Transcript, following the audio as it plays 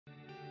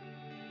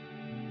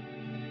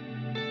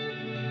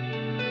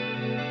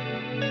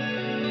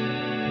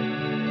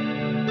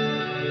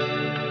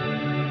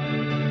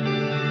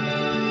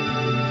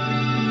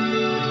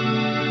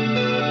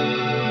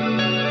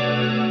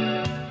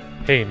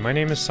Hey, my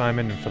name is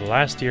Simon, and for the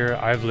last year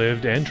I've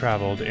lived and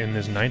traveled in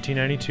this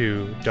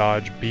 1992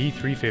 Dodge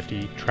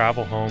B350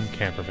 travel home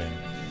camper van.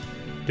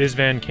 This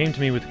van came to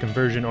me with the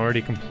conversion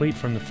already complete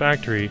from the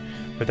factory,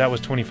 but that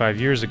was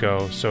 25 years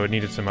ago, so it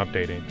needed some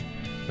updating.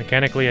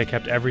 Mechanically, I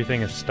kept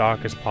everything as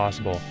stock as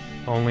possible,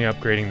 only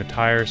upgrading the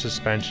tire,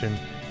 suspension,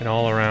 and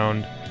all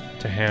around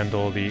to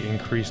handle the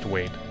increased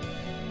weight.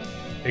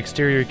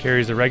 Exterior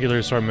carries a regular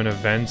assortment of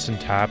vents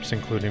and taps,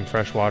 including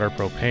freshwater,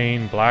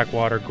 propane, black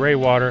water, gray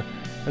water,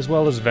 as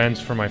well as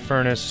vents for my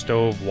furnace,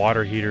 stove,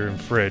 water heater,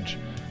 and fridge,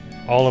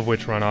 all of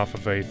which run off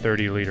of a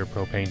 30-liter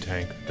propane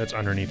tank that's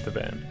underneath the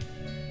van.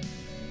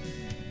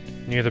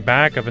 Near the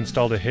back, I've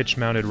installed a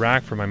hitch-mounted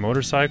rack for my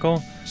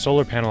motorcycle,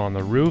 solar panel on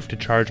the roof to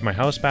charge my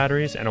house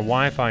batteries, and a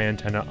Wi-Fi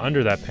antenna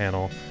under that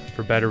panel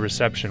for better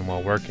reception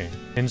while working.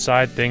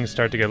 Inside, things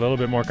start to get a little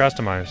bit more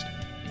customized.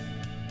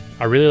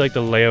 I really like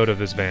the layout of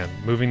this van.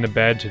 Moving the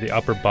bed to the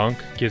upper bunk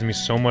gives me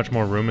so much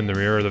more room in the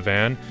rear of the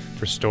van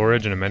for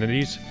storage and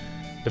amenities.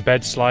 The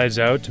bed slides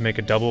out to make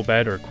a double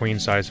bed or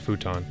queen-size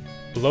futon.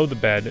 Below the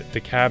bed,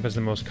 the cab has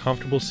the most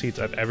comfortable seats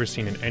I've ever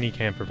seen in any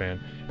camper van,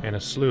 and a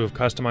slew of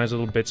customized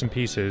little bits and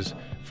pieces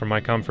for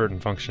my comfort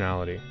and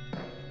functionality.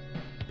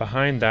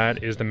 Behind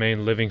that is the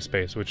main living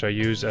space, which I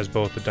use as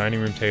both the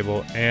dining room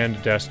table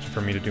and desk for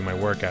me to do my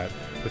work at,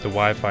 with the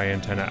Wi-Fi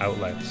antenna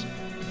outlets.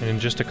 And in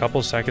just a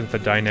couple seconds, the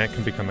dinette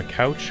can become a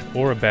couch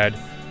or a bed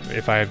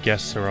if I have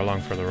guests who are along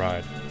for the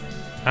ride.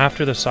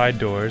 After the side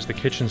doors, the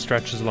kitchen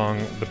stretches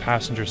along the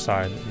passenger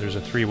side. There's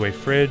a three-way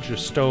fridge, a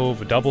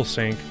stove, a double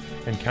sink,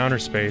 and counter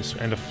space,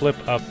 and a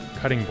flip-up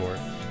cutting board.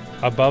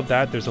 Above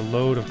that, there's a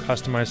load of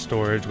customized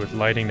storage with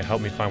lighting to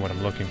help me find what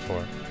I'm looking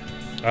for.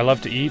 I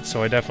love to eat,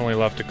 so I definitely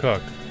love to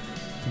cook.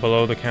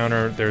 Below the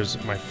counter,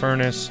 there's my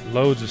furnace,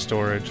 loads of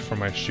storage for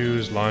my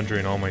shoes, laundry,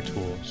 and all my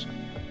tools.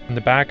 In the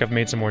back, I've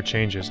made some more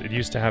changes. It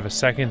used to have a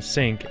second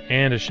sink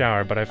and a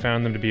shower, but I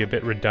found them to be a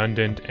bit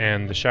redundant,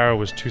 and the shower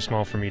was too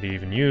small for me to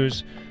even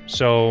use,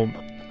 so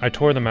I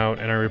tore them out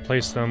and I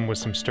replaced them with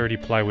some sturdy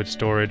plywood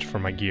storage for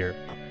my gear.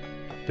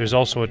 There's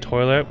also a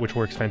toilet, which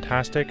works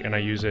fantastic, and I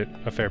use it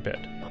a fair bit.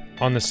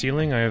 On the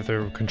ceiling, I have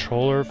the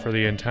controller for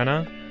the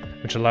antenna,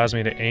 which allows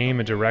me to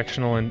aim a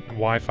directional and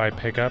Wi-Fi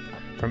pickup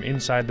from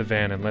inside the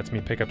van and lets me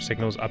pick up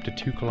signals up to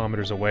 2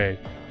 kilometers away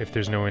if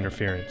there's no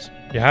interference.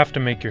 You have to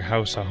make your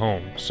house a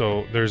home,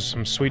 so there's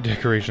some sweet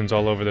decorations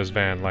all over this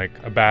van, like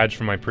a badge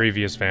from my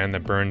previous van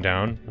that burned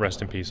down,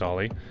 rest in peace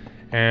Ollie,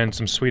 and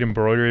some sweet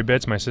embroidery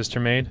bits my sister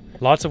made.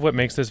 Lots of what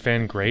makes this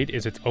van great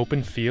is its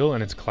open feel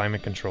and its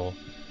climate control.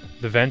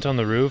 The vent on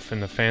the roof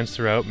and the fans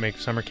throughout make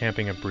summer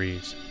camping a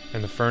breeze,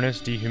 and the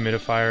furnace,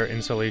 dehumidifier,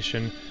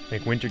 insulation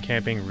make winter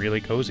camping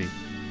really cozy.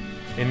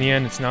 In the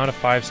end, it's not a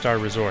 5-star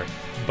resort,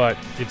 but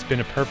it's been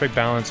a perfect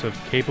balance of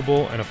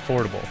capable and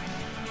affordable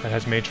that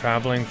has made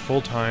traveling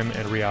full-time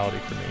and reality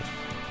for me.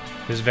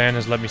 This van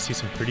has let me see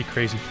some pretty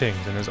crazy things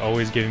and has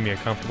always given me a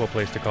comfortable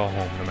place to call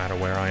home no matter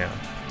where I am.